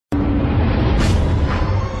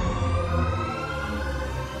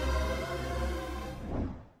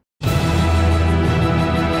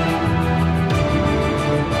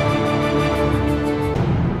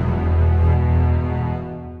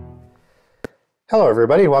Hello,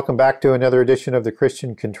 everybody, and welcome back to another edition of the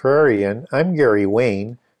Christian Contrarian. I'm Gary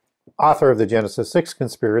Wayne, author of the Genesis 6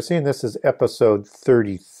 Conspiracy, and this is episode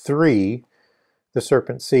 33, The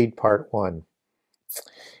Serpent Seed, Part 1.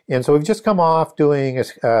 And so we've just come off doing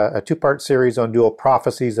a two-part series on dual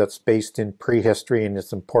prophecies that's based in prehistory and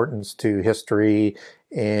its importance to history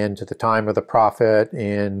and to the time of the prophet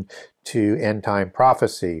and to end-time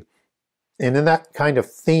prophecy. And in that kind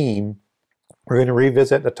of theme, we're going to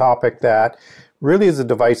revisit a topic that really is a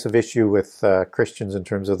divisive issue with Christians in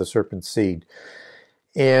terms of the serpent seed.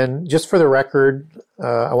 And just for the record,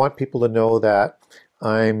 I want people to know that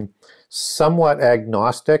I'm somewhat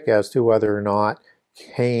agnostic as to whether or not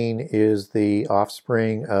Cain is the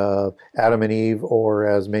offspring of Adam and Eve, or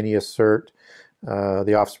as many assert,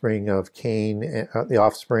 the offspring of Cain, the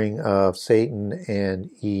offspring of Satan and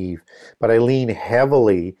Eve. But I lean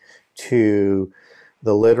heavily to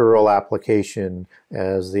the literal application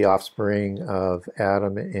as the offspring of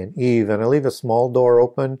Adam and Eve. And I leave a small door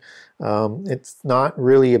open. It's not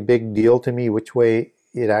really a big deal to me which way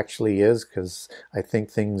it actually is, because I think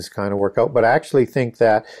things kind of work out. But I actually think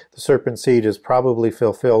that the serpent seed is probably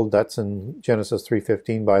fulfilled. That's in Genesis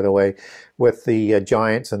 3:15, by the way, with the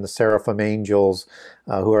giants and the seraphim angels,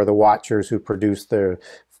 who are the watchers who produce the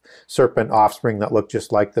serpent offspring that look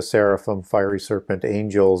just like the seraphim, fiery serpent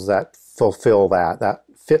angels that fulfill that. That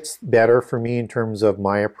fits better for me in terms of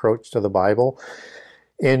my approach to the Bible.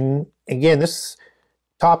 And again, this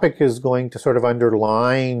topic is going to sort of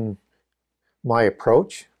underline my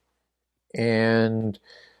approach and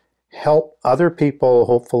help other people,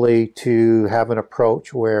 hopefully, to have an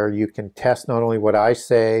approach where you can test not only what I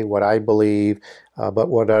say, what I believe, but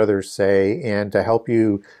what others say, and to help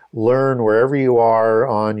you learn wherever you are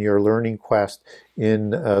on your learning quest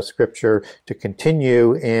in Scripture, to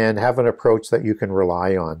continue and have an approach that you can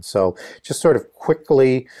rely on. So just sort of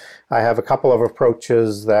quickly, I have a couple of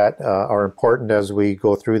approaches that are important as we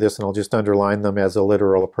go through this, and I'll just underline them as a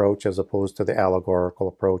literal approach as opposed to the allegorical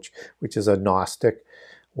approach, which is a Gnostic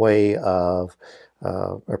way of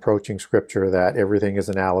approaching Scripture, that everything is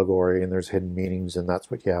an allegory and there's hidden meanings, and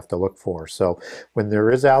that's what you have to look for. So when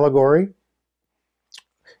there is allegory,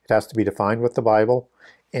 it has to be defined with the Bible,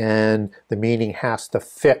 and the meaning has to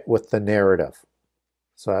fit with the narrative.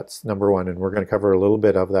 So that's number one, and we're going to cover a little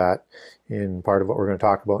bit of that in part of what we're going to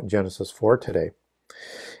talk about in Genesis 4 today.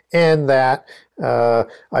 And that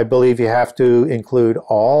I believe you have to include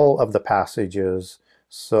all of the passages,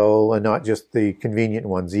 so, and not just the convenient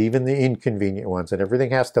ones, even the inconvenient ones, and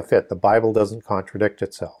everything has to fit. The Bible doesn't contradict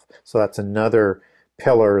itself. So that's another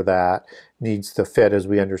pillar that needs to fit as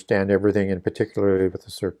we understand everything, and particularly with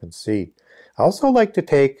the serpent seed. I also like to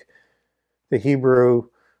take the Hebrew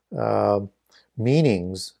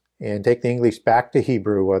meanings and take the English back to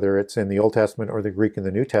Hebrew, whether it's in the Old Testament or the Greek in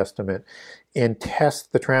the New Testament, and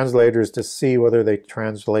test the translators to see whether they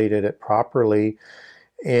translated it properly.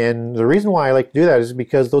 And the reason why I like to do that is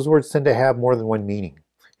because those words tend to have more than one meaning.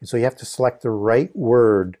 And so you have to select the right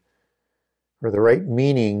word, or the right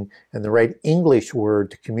meaning, and the right English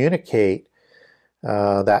word to communicate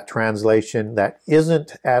that translation that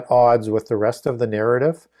isn't at odds with the rest of the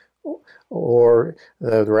narrative, or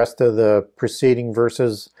the rest of the preceding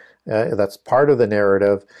verses that's part of the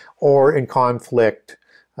narrative, or in conflict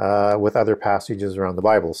with other passages around the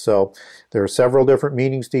Bible. So there are several different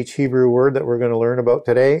meanings to each Hebrew word that we're going to learn about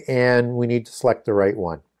today, and we need to select the right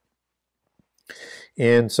one.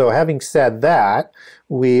 And so having said that,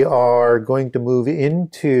 we are going to move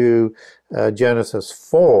into Genesis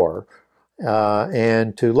 4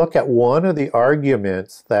 and to look at one of the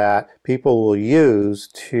arguments that people will use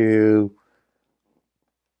to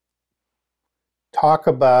talk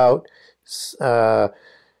about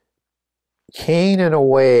Cain in a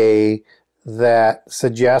way that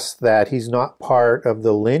suggests that he's not part of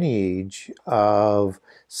the lineage of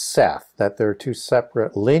Seth, that there are two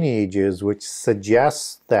separate lineages, which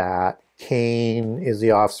suggests that Cain is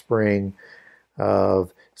the offspring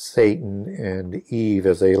of Satan and Eve,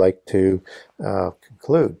 as they like to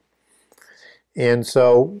conclude. And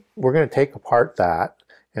so we're going to take apart that,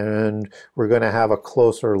 and we're going to have a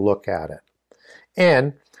closer look at it.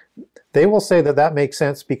 And they will say that that makes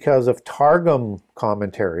sense because of Targum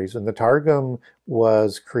commentaries, and the Targum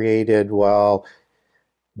was created while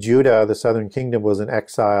Judah, the southern kingdom, was in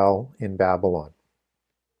exile in Babylon.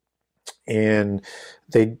 And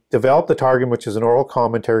they developed the Targum, which is an oral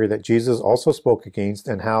commentary that Jesus also spoke against,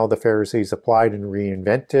 and how the Pharisees applied and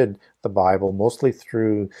reinvented the Bible, mostly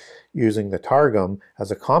through using the Targum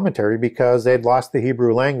as a commentary, because they'd lost the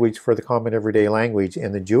Hebrew language for the common everyday language,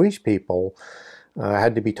 and the Jewish people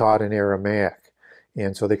had to be taught in Aramaic.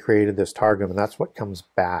 And so they created this Targum, and that's what comes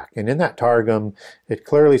back. And in that Targum, it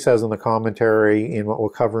clearly says in the commentary, in what we'll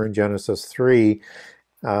cover in Genesis 3,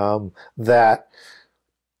 that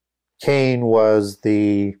Cain was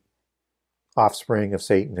the offspring of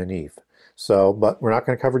Satan and Eve. So, but we're not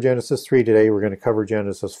going to cover Genesis 3 today. We're going to cover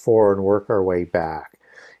Genesis 4 and work our way back.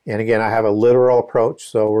 And again, I have a literal approach,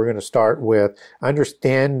 so we're going to start with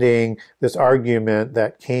understanding this argument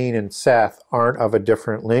that Cain and Seth aren't of a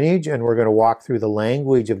different lineage, and we're going to walk through the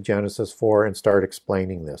language of Genesis 4 and start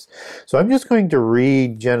explaining this. So I'm just going to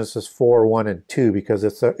read Genesis 4, 1 and 2 because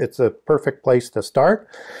it's a perfect place to start,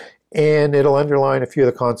 and it'll underline a few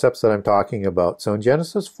of the concepts that I'm talking about. So in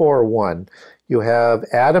Genesis 4, 1, you have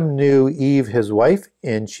Adam knew Eve his wife,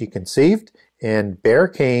 and she conceived, and bare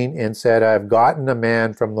Cain, and said, I have gotten a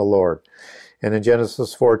man from the Lord. And in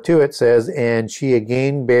Genesis 4:2 it says, and she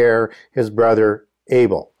again bare his brother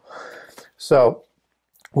Abel. So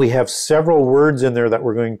we have several words in there that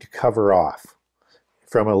we're going to cover off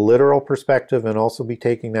from a literal perspective, and also be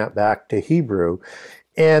taking that back to Hebrew.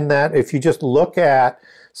 And that if you just look at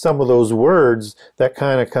some of those words that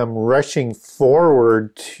kind of come rushing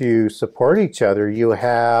forward to support each other, you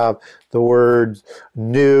have the words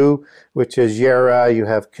knew, which is yera, you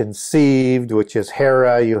have conceived, which is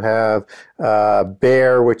hera, you have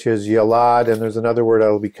bear, which is yalad, and there's another word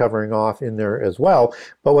I'll be covering off in there as well.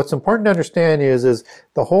 But what's important to understand is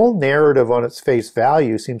the whole narrative on its face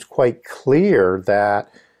value seems quite clear that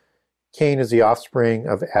Cain is the offspring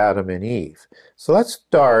of Adam and Eve. So let's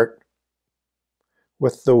start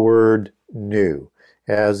with the word knew,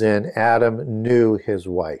 as in Adam knew his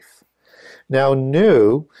wife. Now,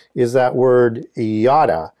 knew is that word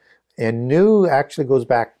yada, and knew actually goes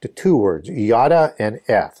back to two words, yada and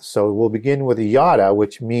eth. So we'll begin with yada,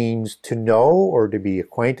 which means to know or to be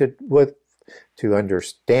acquainted with, to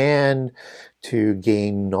understand, to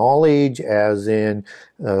gain knowledge, as in,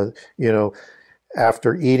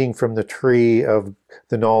 after eating from the tree of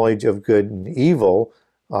the knowledge of good and evil,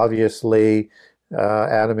 obviously,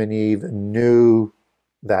 Adam and Eve knew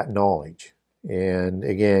that knowledge. And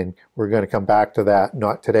again, we're going to come back to that,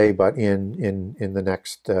 not today, but in the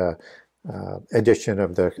next edition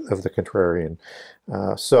of the Contrarian.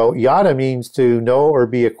 So yada means to know or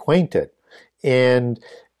be acquainted, and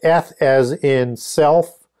eth as in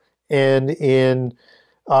self, and in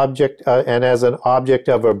object, and as an object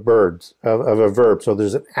of a verb. So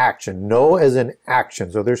there's an action. Know as an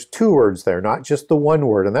action. So there's two words there, not just the one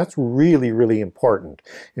word, and that's really, really important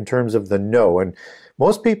in terms of the know. And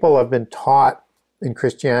most people have been taught in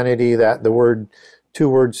Christianity that the word, two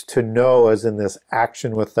words to know, as in this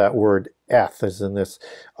action with that word eth, as in this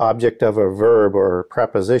object of a verb or a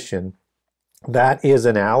preposition, that is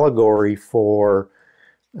an allegory for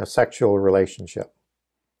a sexual relationship.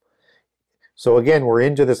 So again, we're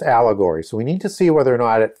into this allegory. So we need to see whether or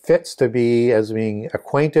not it fits to be as being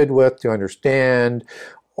acquainted with, to understand,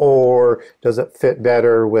 or does it fit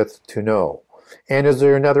better with to know? And is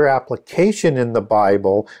there another application in the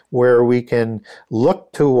Bible where we can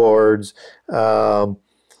look towards the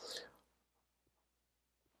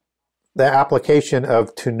application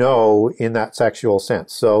of to know in that sexual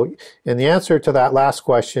sense? So, and the answer to that last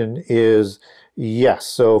question is yes.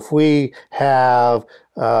 So if we have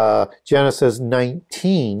Genesis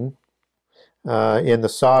 19 in the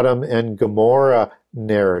Sodom and Gomorrah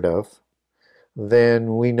narrative,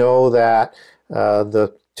 then we know that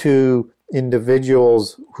the two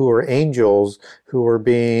individuals who were angels who were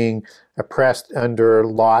being oppressed under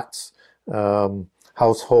Lot's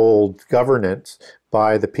household governance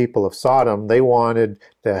by the people of Sodom, they wanted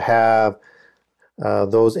to have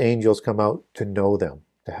those angels come out to know them,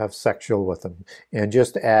 to have sexual with them. And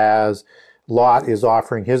just as Lot is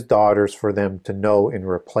offering his daughters for them to know in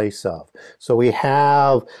replace of. So we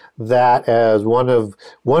have that as one of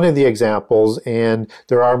the examples, and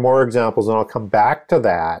there are more examples, and I'll come back to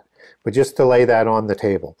that, but just to lay that on the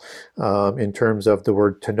table in terms of the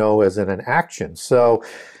word to know as in an action. So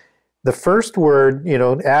the first word,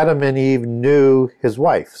 Adam and Eve knew his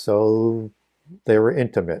wife, so they were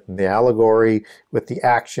intimate, and the allegory with the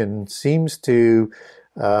action seems to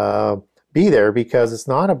be there, because it's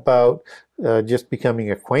not about just becoming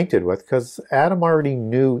acquainted with, because Adam already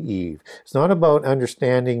knew Eve. It's not about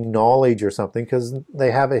understanding knowledge or something, because they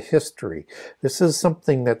have a history. This is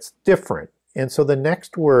something that's different. And so the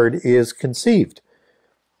next word is conceived.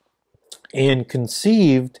 And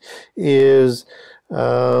conceived is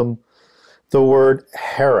the word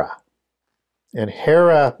hera. And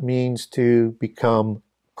hera means to become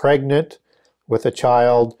pregnant with a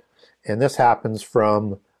child, and this happens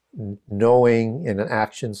from knowing in an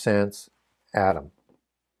action sense Adam.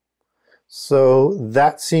 So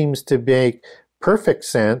that seems to make perfect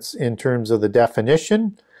sense in terms of the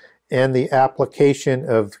definition and the application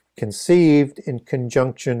of conceived in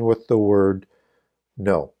conjunction with the word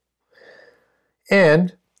know.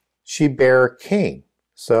 And she bare Cain.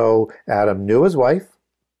 So Adam knew his wife,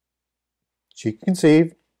 she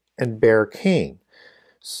conceived, and bare Cain.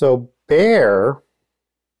 So bear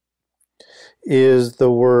is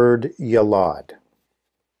the word yalad.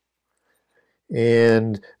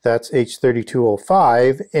 And that's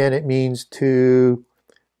H3205, and it means to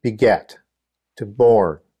beget, to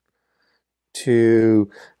born, to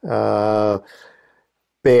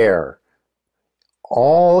bear.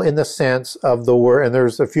 All in the sense of the word, and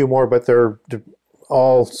there's a few more, but they're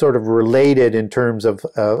all sort of related in terms of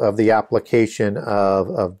the application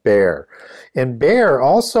of bear. And bear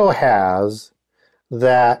also has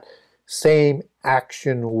that same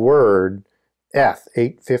action word,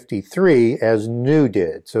 853, as new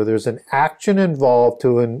did. So there's an action involved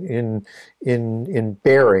in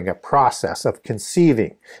bearing, a process of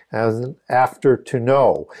conceiving, as after to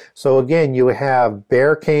know. So again, you have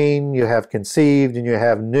bear Cain, you have conceived, and you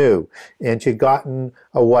have new. And she'd gotten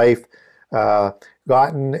a wife,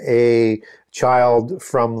 gotten a child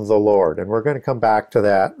from the Lord. And we're going to come back to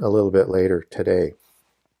that a little bit later today.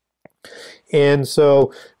 And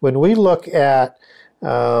so when we look at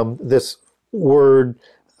this word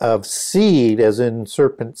of seed, as in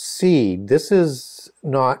serpent seed, this is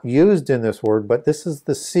not used in this word, but this is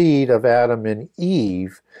the seed of Adam and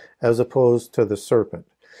Eve as opposed to the serpent.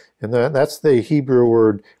 And that's the Hebrew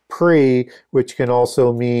word pre, which can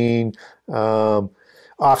also mean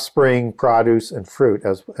offspring, produce, and fruit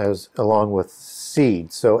as along with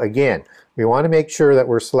seed. So again, we want to make sure that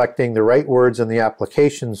we're selecting the right words in the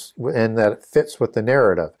applications and that it fits with the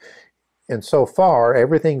narrative. And so far,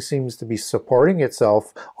 everything seems to be supporting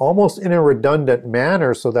itself almost in a redundant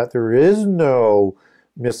manner so that there is no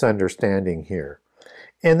misunderstanding here.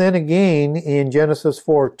 And then again, in Genesis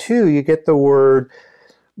 4:2, you get the words,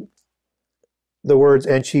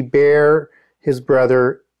 and she bare his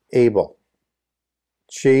brother Abel.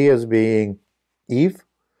 She as being Eve,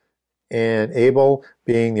 and Abel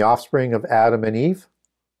being the offspring of Adam and Eve.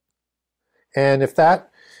 And if that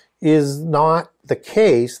is not the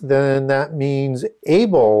case, then that means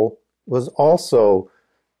Abel was also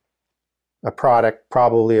a product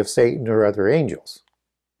probably of Satan or other angels.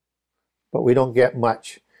 But we don't get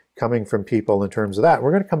much coming from people in terms of that.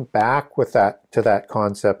 We're going to come back with that to that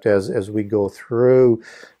concept as we go through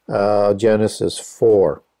Genesis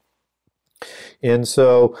 4. And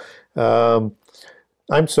so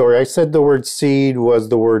I'm sorry, I said the word seed was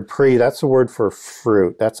the word pre. That's the word for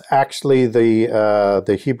fruit. That's actually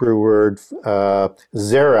the Hebrew word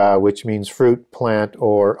zera, which means fruit, plant,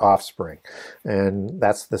 or offspring. And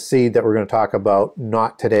that's the seed that we're going to talk about,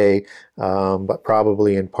 not today, but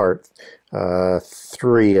probably in part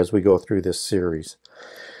 3 as we go through this series.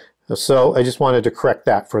 So I just wanted to correct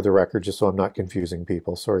that for the record, just so I'm not confusing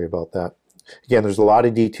people. Sorry about that. Again, there's a lot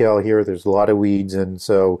of detail here, there's a lot of weeds, and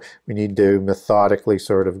so we need to methodically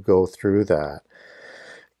sort of go through that.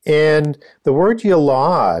 And the word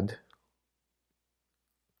yalad,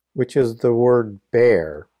 which is the word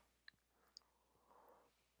bear,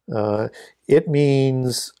 it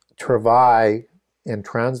means travai and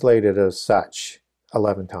translated as such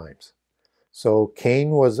 11 times. So Cain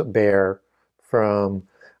was a bear from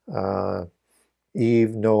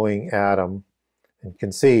Eve knowing Adam and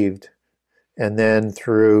conceived, and then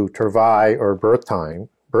through travai or birth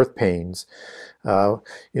pains,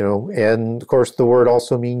 and of course the word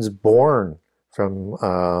also means born from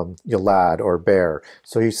yalad or bear.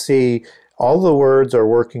 So you see, all the words are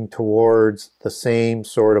working towards the same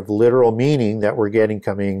sort of literal meaning that we're getting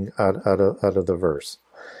coming out of the verse.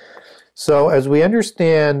 So as we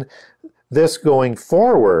understand this going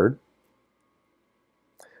forward,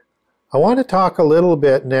 I want to talk a little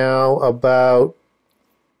bit now about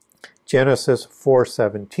Genesis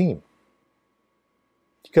 4:17,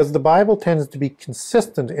 because the Bible tends to be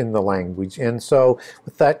consistent in the language, and so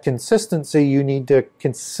with that consistency you need to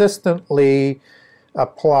consistently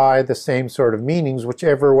apply the same sort of meanings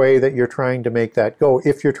whichever way that you're trying to make that go,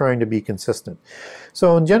 if you're trying to be consistent.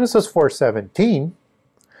 So in Genesis 4:17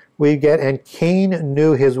 we get, and Cain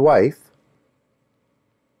knew his wife,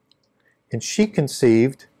 and she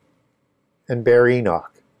conceived and bare Enoch.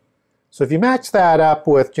 So if you match that up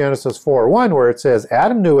with Genesis 4:1, where it says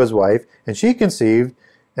Adam knew his wife, and she conceived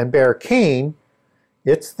and bare Cain,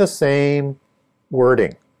 it's the same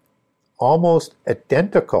wording, almost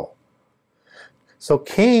identical. So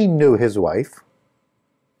Cain knew his wife,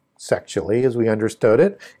 sexually as we understood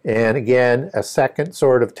it. And again, a second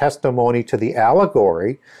sort of testimony to the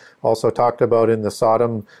allegory, also talked about in the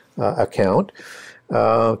Sodom account,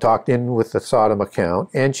 talked in with the Sodom account.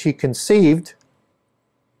 And she conceived,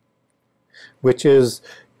 which is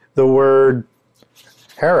the word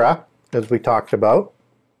hera, as we talked about,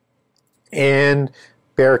 and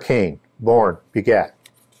bare Cain, born, begat,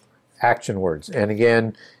 action words. And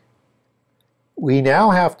again, we now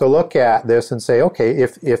have to look at this and say, okay,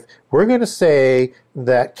 if we're going to say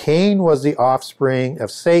that Cain was the offspring of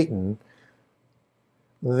Satan,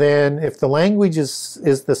 then if the language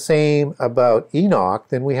is the same about Enoch,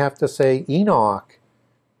 then we have to say Enoch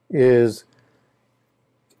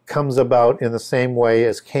comes about in the same way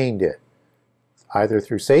as Cain did, either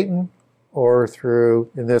through Satan or through,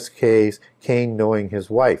 in this case, Cain knowing his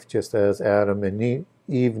wife, just as Adam and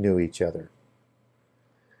Eve knew each other.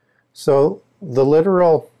 So the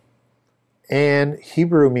literal and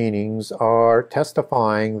Hebrew meanings are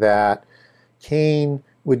testifying that Cain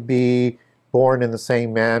would be born in the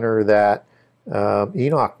same manner that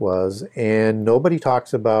Enoch was, and nobody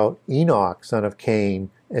talks about Enoch, son of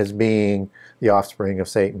Cain, as being the offspring of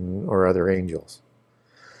Satan or other angels.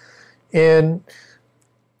 And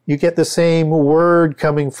you get the same word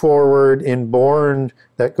coming forward in born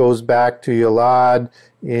that goes back to Yalad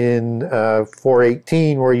in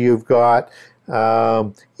 4:18, where you've got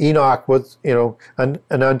Enoch was, and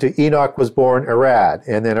unto Enoch was born Arad,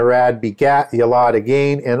 and then Arad begat Yalad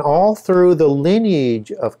again, and all through the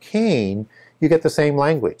lineage of Cain, you get the same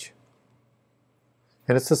language.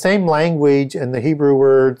 And it's the same language and the Hebrew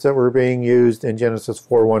words that were being used in Genesis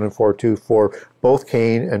 4:1 and 4:2 for both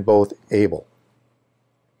Cain and both Abel.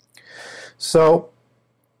 So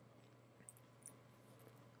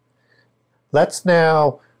let's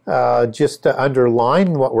now just to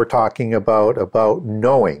underline what we're talking about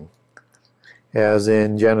knowing, as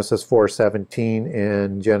in Genesis 4:17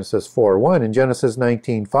 and Genesis 4:1. In Genesis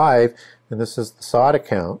 19:5, and this is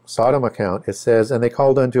the Sodom account, it says, "And they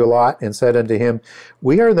called unto Lot and said unto him,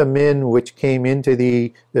 We are the men which came into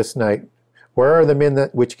thee this night. Where are the men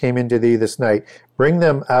which came into thee this night? Bring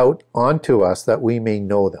them out unto us that we may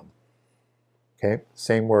know them." Okay,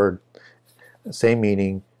 same word, same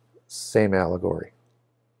meaning, same allegory.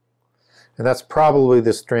 And that's probably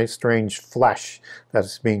the strange flesh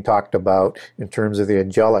that's being talked about in terms of the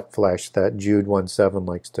angelic flesh that Jude 1:7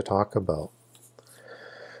 likes to talk about.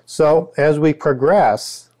 So as we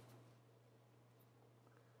progress,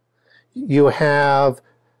 you have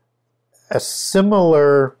a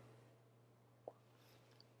similar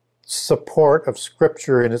support of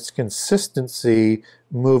Scripture and its consistency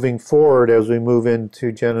moving forward as we move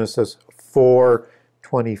into Genesis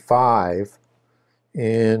 4:25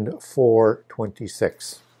 and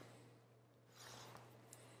 4:26.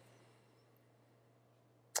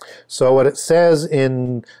 So what it says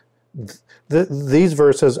in these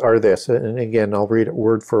verses are this, and again I'll read it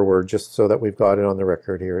word for word just so that we've got it on the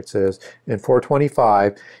record here. It says in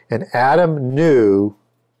 4:25, "And Adam knew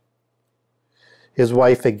his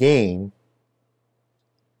wife again,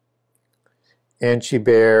 and she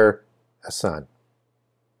bare a son,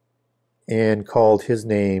 and called his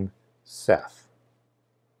name Seth."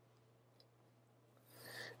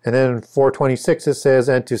 And then in 4:26 it says,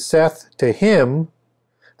 "And to Seth, to him,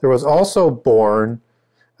 there was also born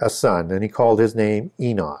a son, and he called his name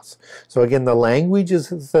Enos." So again, the language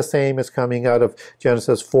is the same as coming out of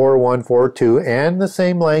Genesis 4:1, 4:2, and the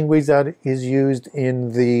same language that is used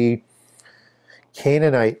in the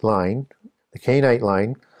Canaanite line,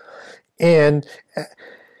 and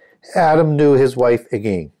Adam knew his wife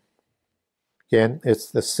again. Again, it's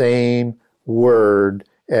the same word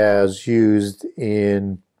as used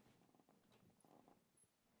in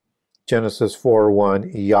Genesis 4:1,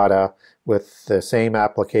 yada, with the same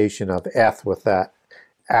application of eth with that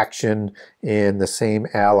action in the same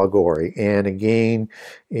allegory. And again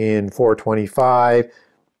in 4:25,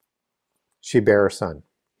 she bare a son,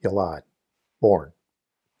 Yalad, born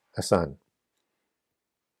a son.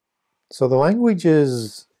 So the language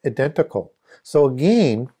is identical. So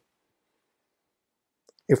again,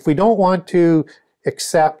 if we don't want to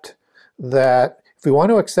accept that, if we want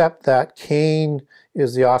to accept that Cain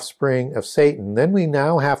is the offspring of Satan, then we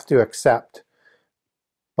now have to accept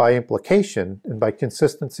by implication and by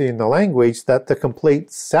consistency in the language that the complete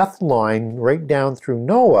Seth line right down through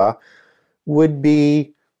Noah would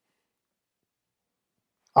be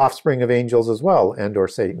offspring of angels as well, and or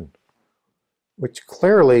Satan, which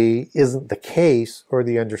clearly isn't the case or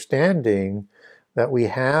the understanding that we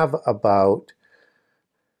have about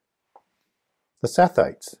the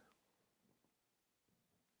Sethites.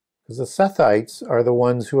 Because the Sethites are the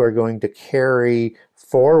ones who are going to carry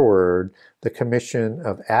forward the commission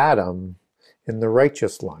of Adam in the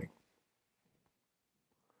righteous line.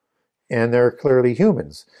 And they're clearly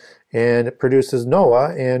humans. And it produces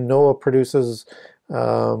Noah, and Noah produces,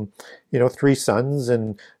 3 sons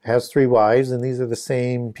and has 3 wives, and these are the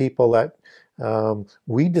same people that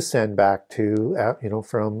we descend back to,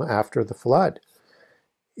 from after the flood.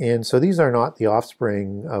 And so these are not the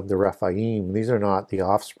offspring of the Rephaim. These are not the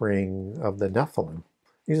offspring of the Nephilim.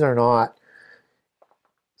 These are not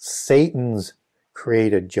Satan's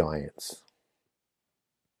created giants.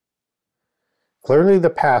 Clearly the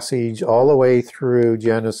passage all the way through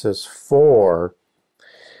Genesis 4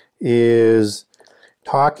 is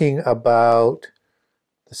talking about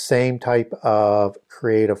the same type of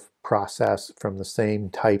creative process from the same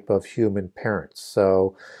type of human parents.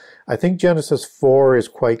 So I think Genesis 4 is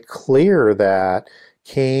quite clear that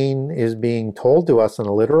Cain is being told to us in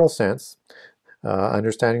a literal sense,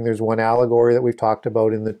 understanding there's one allegory that we've talked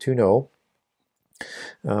about in the Tuno,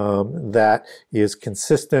 that is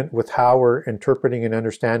consistent with how we're interpreting and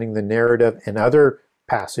understanding the narrative in other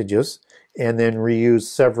passages, and then reused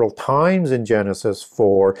several times in Genesis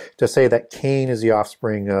 4 to say that Cain is the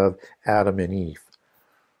offspring of Adam and Eve.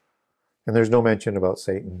 And there's no mention about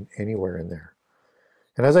Satan anywhere in there.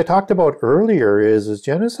 And as I talked about earlier, is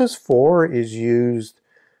Genesis 4 is used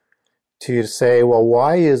to say, well,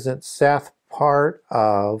 why isn't Seth part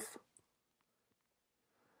of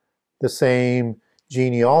the same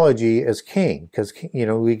genealogy as Cain? Because,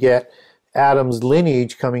 we get Adam's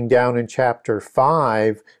lineage coming down in chapter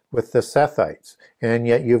 5 with the Sethites. And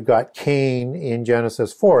yet you've got Cain in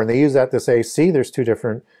Genesis 4. And they use that to say, see, there's 2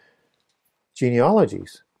 different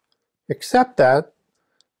genealogies. Except that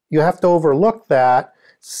you have to overlook that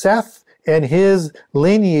Seth and his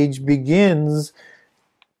lineage begins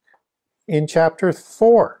in chapter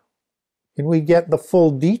 4. And we get the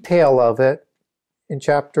full detail of it in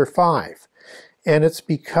chapter 5. And it's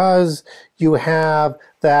because you have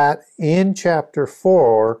that in chapter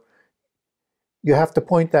 4, you have to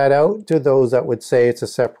point that out to those that would say it's a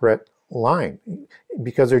separate line,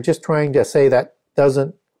 because they're just trying to say that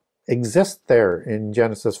doesn't exist there in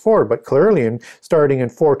Genesis 4. But clearly, starting in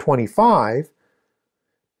 425,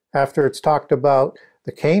 after it's talked about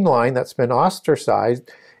the Cain line that's been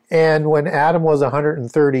ostracized, and when Adam was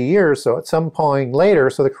 130 years, so at some point later,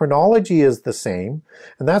 so the chronology is the same,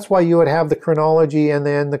 and that's why you would have the chronology and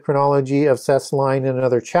then the chronology of Seth's line in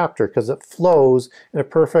another chapter, because it flows in a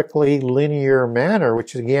perfectly linear manner,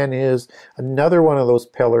 which again is another one of those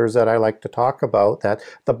pillars that I like to talk about, that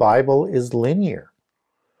the Bible is linear.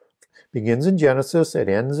 It begins in Genesis, it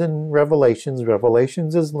ends in Revelations.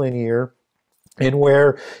 Revelations is linear. And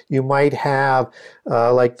where you might have,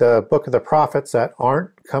 like the book of the prophets that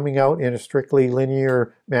aren't coming out in a strictly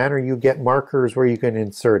linear manner, you get markers where you can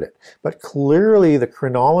insert it. But clearly the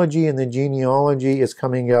chronology and the genealogy is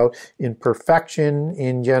coming out in perfection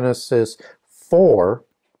in Genesis 4,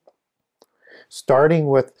 starting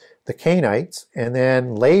with the Cainites, and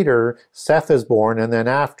then later Seth is born, and then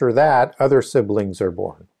after that other siblings are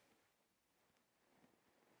born.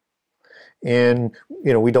 And,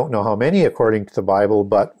 we don't know how many according to the Bible,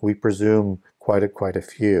 but we presume quite a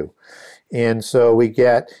few. And so we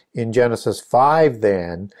get in Genesis 5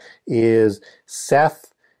 then is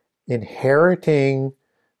Seth inheriting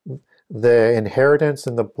the inheritance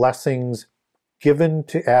and the blessings given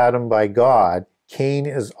to Adam by God. Cain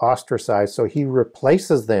is ostracized, so he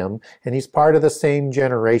replaces them, and he's part of the same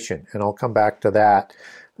generation. And I'll come back to that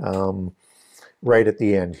right at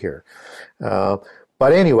the end here.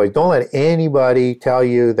 But anyway, don't let anybody tell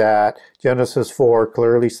you that Genesis 4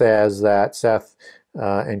 clearly says that Seth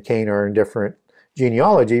and Cain are in different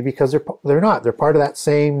genealogy, because they're not. They're part of that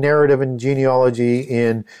same narrative and genealogy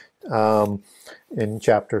in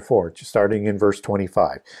chapter 4, starting in verse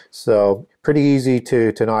 25. So pretty easy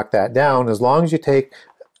to knock that down, as long as you take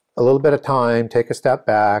a little bit of time, take a step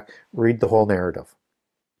back, read the whole narrative.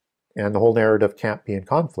 And the whole narrative can't be in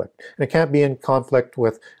conflict. And it can't be in conflict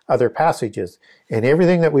with other passages. And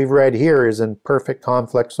everything that we've read here is in perfect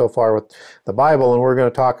conflict so far with the Bible, and we're going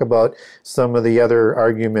to talk about some of the other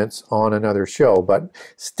arguments on another show. But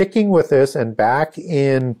sticking with this and back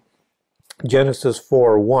in Genesis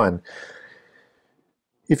 4:1,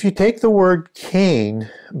 if you take the word Cain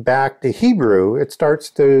back to Hebrew, it starts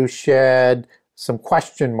to shed some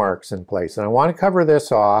question marks in place. And I want to cover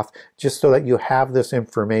this off just so that you have this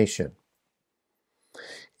information.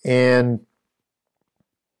 And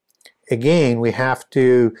again, we have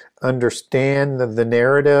to understand the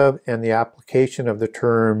narrative and the application of the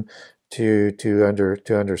term to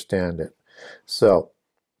understand it. So,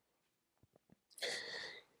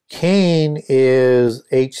 Cain is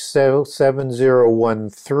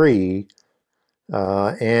H7013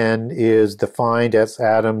 and is defined as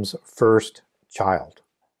Adam's first child.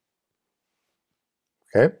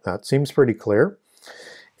 Okay, that seems pretty clear.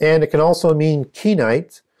 And it can also mean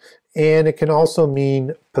Kenite, and it can also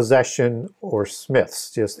mean possession or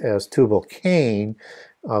smiths, just as Tubal-Cain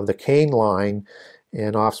of the Cain line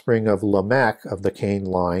and offspring of Lamech of the Cain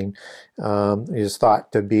line is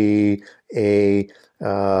thought to be a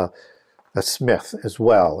smith as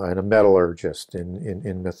well, and a metallurgist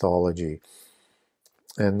in mythology,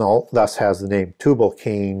 and thus has the name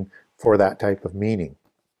Tubal-Cain for that type of meaning.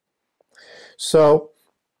 So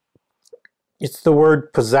it's the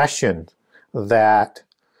word possession that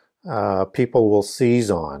people will seize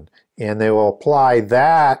on, and they will apply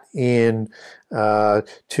that in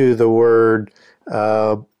to the word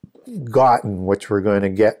gotten, which we're going to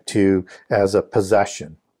get to as a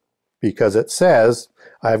possession, because it says,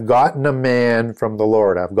 I've gotten a man from the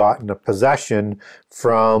Lord, I've gotten a possession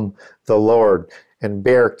from the Lord. And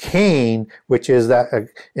bear Cain, which is that,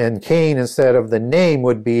 and Cain instead of the name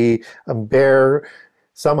would be bear,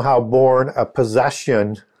 somehow born a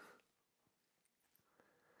possession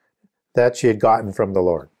that she had gotten from the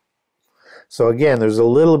Lord. So again, there's a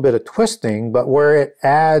little bit of twisting, but where it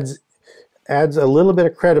adds a little bit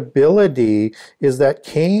of credibility is that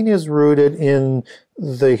Cain is rooted in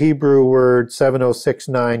the Hebrew word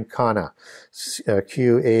 7069 kana,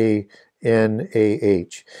 Q-A-N-A-H.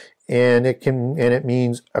 And it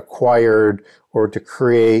means acquired, or to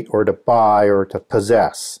create, or to buy, or to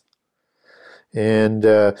possess. And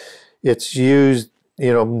it's used,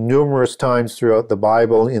 numerous times throughout the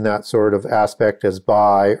Bible in that sort of aspect as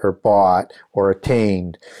buy, or bought, or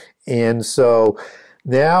attained. And so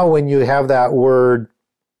now when you have that word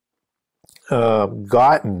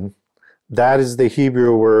gotten, that is the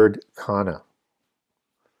Hebrew word kana.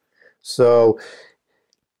 So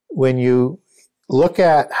when you look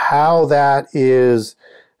at how that is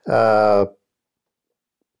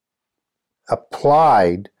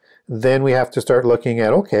applied, then we have to start looking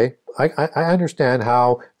at, okay, I understand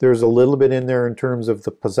how there's a little bit in there in terms of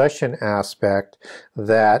the possession aspect,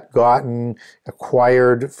 that gotten,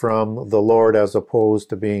 acquired from the Lord as opposed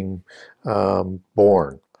to being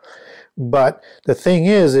born. But the thing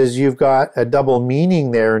is you've got a double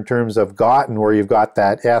meaning there in terms of gotten, where you've got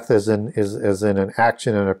that eth as in an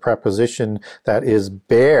action and a preposition that is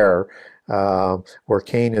bear, where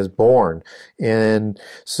Cain is born. And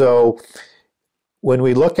so when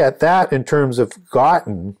we look at that in terms of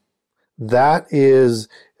gotten, that is,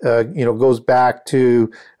 goes back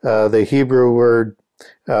to the Hebrew word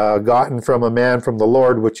gotten from a man from the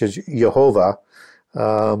Lord, which is Jehovah.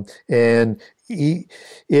 And I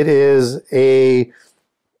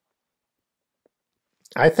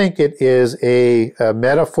think it is a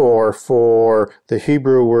metaphor for the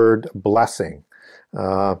Hebrew word blessing,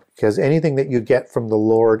 because anything that you get from the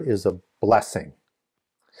Lord is a blessing.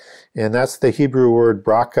 And that's the Hebrew word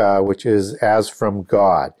braka, which is as from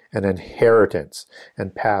God, an inheritance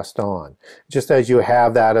and passed on. Just as you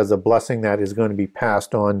have that as a blessing that is going to be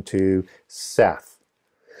passed on to Seth.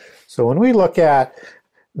 So when we look at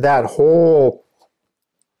that whole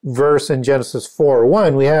verse in Genesis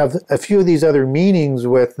 4:1, we have a few of these other meanings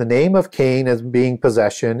with the name of Cain as being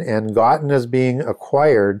possession and gotten as being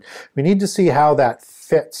acquired. We need to see how that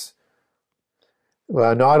fits,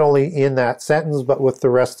 not only in that sentence, but with the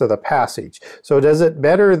rest of the passage. So does it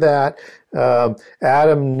better that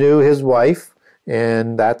Adam knew his wife,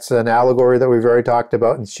 and that's an allegory that we've already talked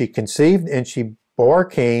about, and she conceived and she bore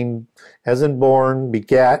Cain, as in born,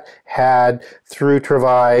 begat, had, through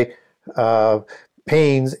travail,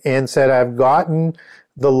 pains, and said, I've gotten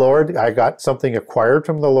the Lord, I got something acquired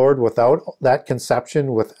from the Lord without that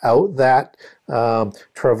conception, without that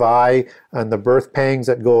travail and the birth pangs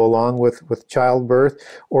that go along with childbirth?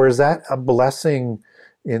 Or is that a blessing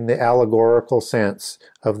in the allegorical sense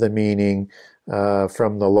of the meaning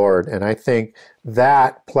from the Lord? And I think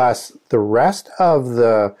that, plus the rest of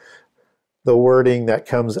the wording that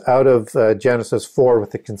comes out of Genesis 4, with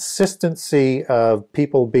the consistency of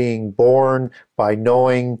people being born by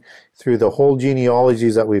knowing through the whole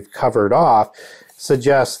genealogies that we've covered off,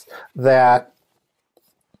 suggests that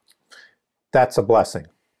that's a blessing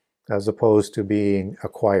as opposed to being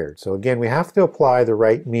acquired. So again, we have to apply the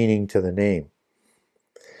right meaning to the name.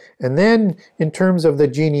 And then in terms of the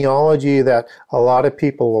genealogy that a lot of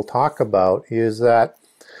people will talk about, is that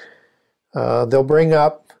they'll bring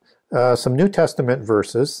up some New Testament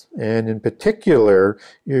verses, and in particular,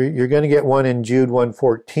 you're going to get one in Jude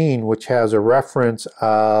 1:14, which has a reference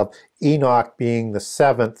of Enoch being the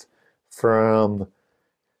seventh from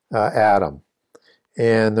Adam.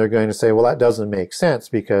 And they're going to say, well, that doesn't make sense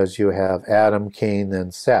because you have Adam, Cain,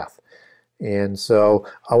 then Seth. And so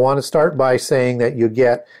I want to start by saying that you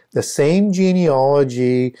get the same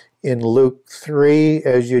genealogy in Luke 3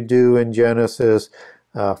 as you do in Genesis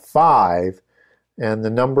 5. And the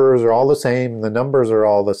numbers are all the same, the numbers are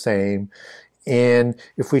all the same. And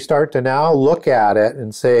if we start to now look at it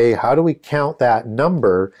and say, how do we count that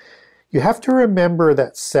number? You have to remember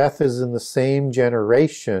that Seth is in the same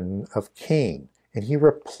generation of Cain. And he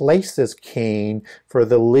replaces Cain for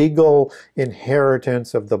the legal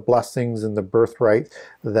inheritance of the blessings and the birthright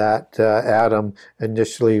that Adam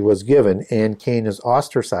initially was given. And Cain is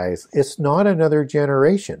ostracized. It's not another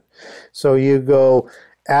generation. So you go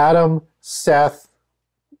Adam, Seth,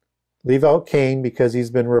 leave out Cain because he's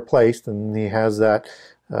been replaced and he has that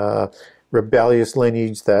rebellious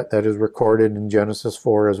lineage that is recorded in Genesis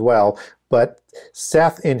 4 as well. But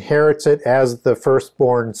Seth inherits it as the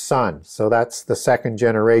firstborn son. So that's the second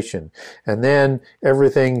generation. And then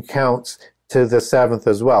everything counts to the seventh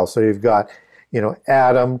as well. So you've got,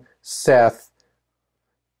 Adam, Seth,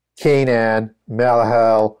 Canaan,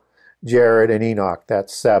 Malahel, Jared, and Enoch.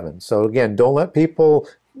 That's 7. So again, don't let people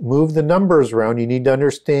move the numbers around. You need to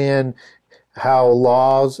understand how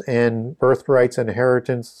laws and birthrights and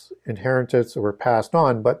inheritance were passed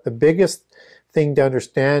on. But the biggest thing to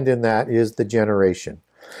understand in that is the generation.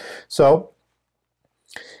 So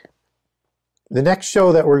the next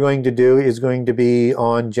show that we're going to do is going to be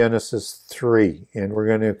on Genesis 3, and we're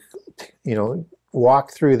going to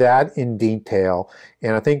walk through that in detail,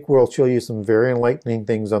 and I think we'll show you some very enlightening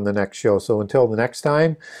things on the next show. So until the next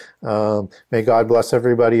time, may God bless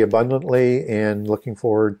everybody abundantly, and looking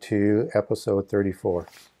forward to episode 34.